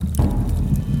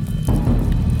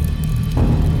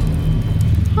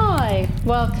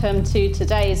Welcome to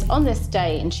today's On This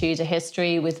Day in Tudor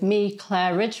History with me,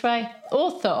 Claire Ridgway,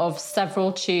 author of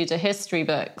several Tudor history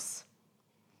books.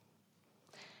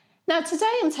 Now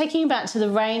today I'm taking you back to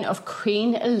the reign of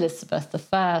Queen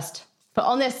Elizabeth I. For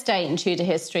on this day in Tudor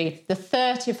history, the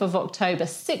 30th of October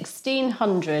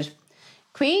 1600,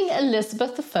 Queen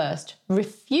Elizabeth I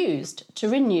refused to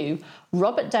renew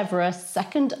Robert Devereux,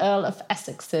 2nd Earl of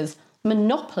Essex's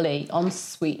monopoly on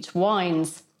sweet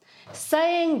wines,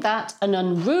 saying that an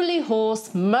unruly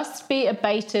horse must be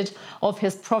abated of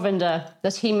his provender,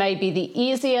 that he may be the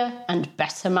easier and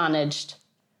better managed.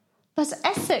 But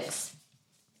Essex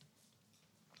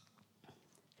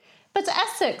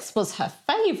was her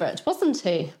favourite, wasn't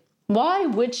he? Why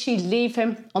would she leave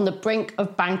him on the brink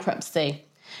of bankruptcy?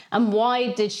 And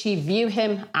why did she view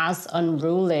him as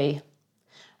unruly?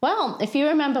 Well, if you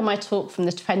remember my talk from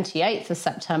the 28th of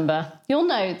September, you'll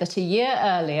know that a year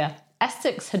earlier,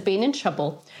 Essex had been in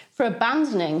trouble for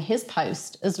abandoning his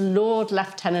post as Lord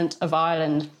Lieutenant of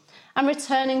Ireland and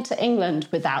returning to England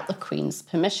without the Queen's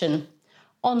permission,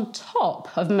 on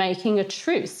top of making a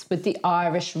truce with the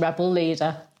Irish rebel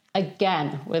leader,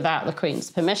 again without the Queen's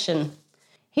permission.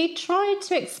 He tried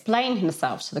to explain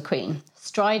himself to the Queen,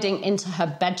 striding into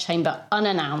her bedchamber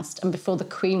unannounced and before the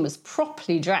Queen was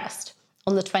properly dressed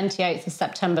on the 28th of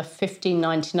September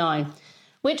 1599,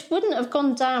 which wouldn't have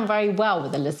gone down very well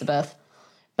with Elizabeth,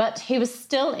 but he was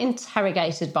still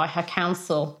interrogated by her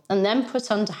council and then put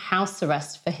under house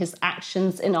arrest for his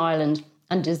actions in Ireland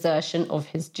and desertion of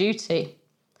his duty.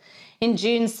 In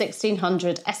June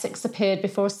 1600, Essex appeared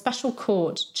before a special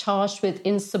court charged with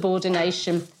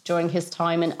insubordination during his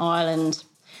time in Ireland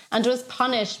and was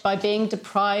punished by being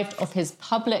deprived of his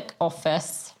public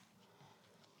office.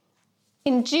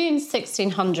 In June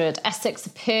 1600, Essex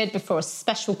appeared before a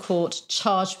special court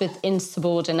charged with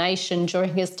insubordination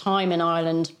during his time in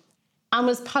Ireland and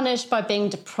was punished by being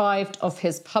deprived of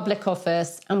his public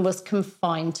office and was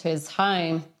confined to his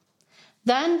home.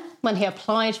 Then, when he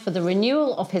applied for the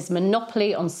renewal of his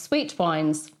monopoly on sweet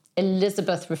wines,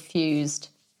 Elizabeth refused.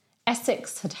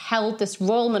 Essex had held this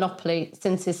royal monopoly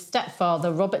since his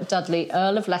stepfather, Robert Dudley,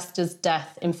 Earl of Leicester's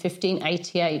death in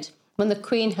 1588, when the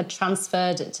Queen had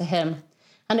transferred it to him.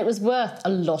 And it was worth a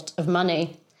lot of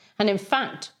money, and in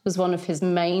fact was one of his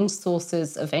main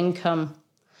sources of income.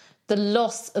 The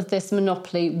loss of this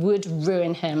monopoly would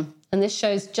ruin him, and this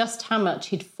shows just how much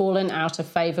he'd fallen out of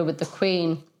favour with the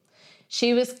Queen.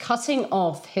 She was cutting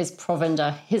off his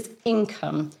provender, his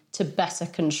income, to better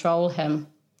control him.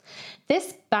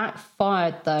 This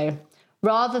backfired, though.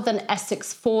 Rather than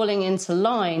Essex falling into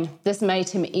line, this made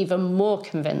him even more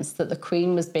convinced that the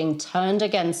Queen was being turned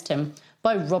against him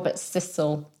by Robert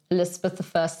Cecil,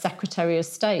 Elizabeth I's Secretary of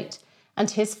State, and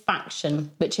his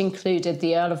faction, which included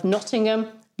the Earl of Nottingham,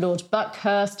 Lord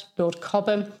Buckhurst, Lord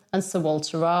Cobham, and Sir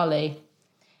Walter Raleigh.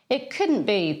 It couldn't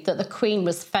be that the Queen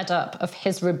was fed up of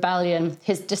his rebellion,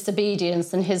 his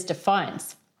disobedience, and his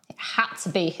defiance. It had to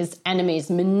be his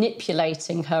enemies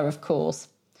manipulating her, of course.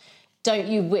 Don't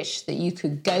you wish that you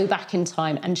could go back in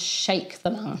time and shake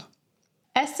the man?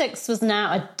 Essex was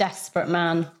now a desperate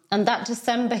man, and that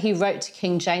December he wrote to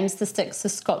King James VI of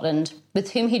Scotland,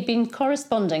 with whom he'd been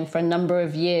corresponding for a number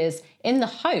of years, in the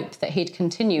hope that he'd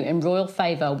continue in royal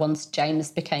favour once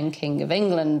James became King of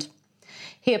England.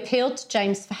 He appealed to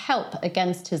James for help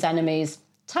against his enemies,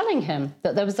 telling him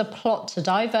that there was a plot to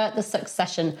divert the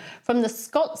succession from the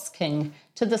Scots king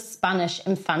to the Spanish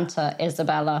Infanta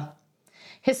Isabella.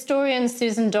 Historian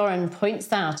Susan Doran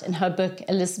points out in her book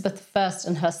Elizabeth I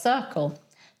and Her Circle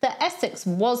that Essex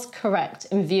was correct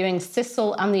in viewing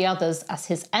Cecil and the others as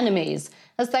his enemies,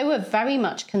 as they were very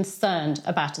much concerned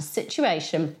about a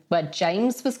situation where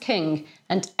James was king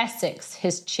and Essex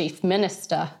his chief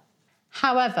minister.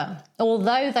 However,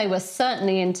 although they were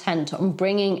certainly intent on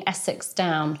bringing Essex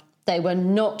down, they were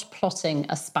not plotting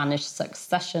a Spanish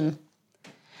succession.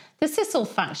 The Cecil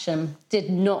faction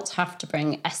did not have to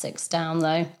bring Essex down,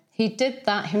 though. He did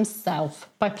that himself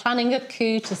by planning a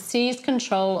coup to seize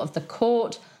control of the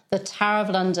court, the Tower of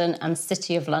London and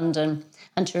City of London,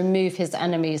 and to remove his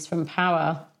enemies from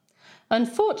power.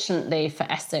 Unfortunately for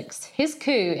Essex, his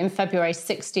coup in February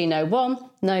 1601,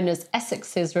 known as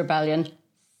Essex's Rebellion,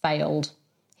 failed.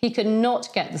 He could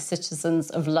not get the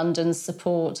citizens of London's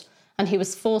support, and he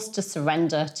was forced to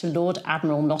surrender to Lord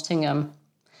Admiral Nottingham.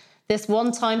 This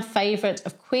one-time favourite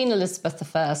of Queen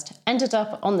Elizabeth I ended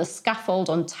up on the scaffold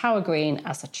on Tower Green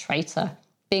as a traitor,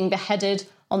 being beheaded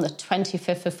on the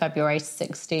 25th of February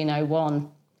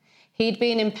 1601. He'd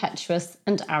been impetuous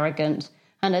and arrogant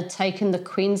and had taken the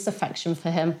Queen's affection for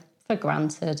him for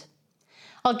granted.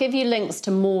 I'll give you links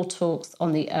to more talks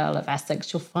on the Earl of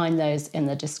Essex. You'll find those in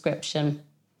the description.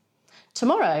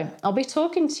 Tomorrow, I'll be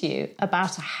talking to you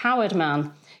about a Howard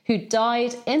man who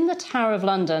died in the Tower of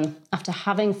London after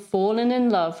having fallen in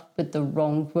love with the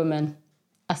wrong woman.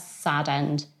 A sad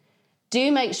end.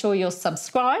 Do make sure you're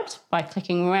subscribed by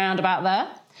clicking round about there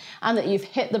and that you've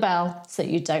hit the bell so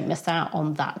you don't miss out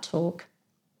on that talk.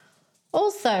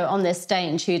 Also on this day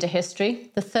in Tudor history,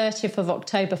 the 30th of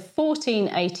October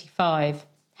 1485,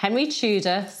 Henry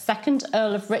Tudor, 2nd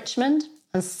Earl of Richmond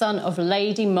and son of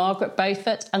Lady Margaret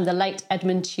Beaufort and the late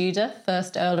Edmund Tudor,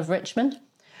 1st Earl of Richmond,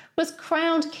 was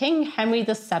crowned King Henry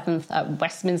VII at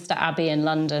Westminster Abbey in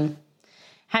London.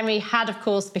 Henry had, of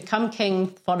course, become king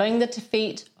following the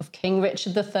defeat of King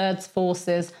Richard III's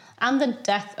forces and the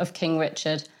death of King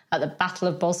Richard at the Battle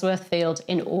of Bosworth Field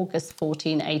in August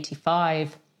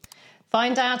 1485.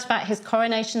 Find out about his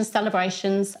coronation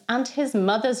celebrations and his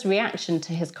mother's reaction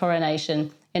to his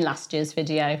coronation in last year's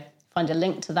video. Find a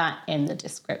link to that in the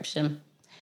description.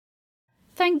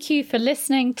 Thank you for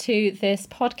listening to this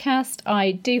podcast.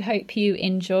 I do hope you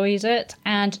enjoyed it,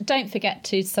 and don't forget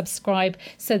to subscribe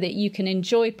so that you can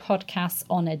enjoy podcasts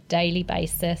on a daily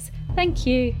basis. Thank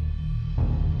you.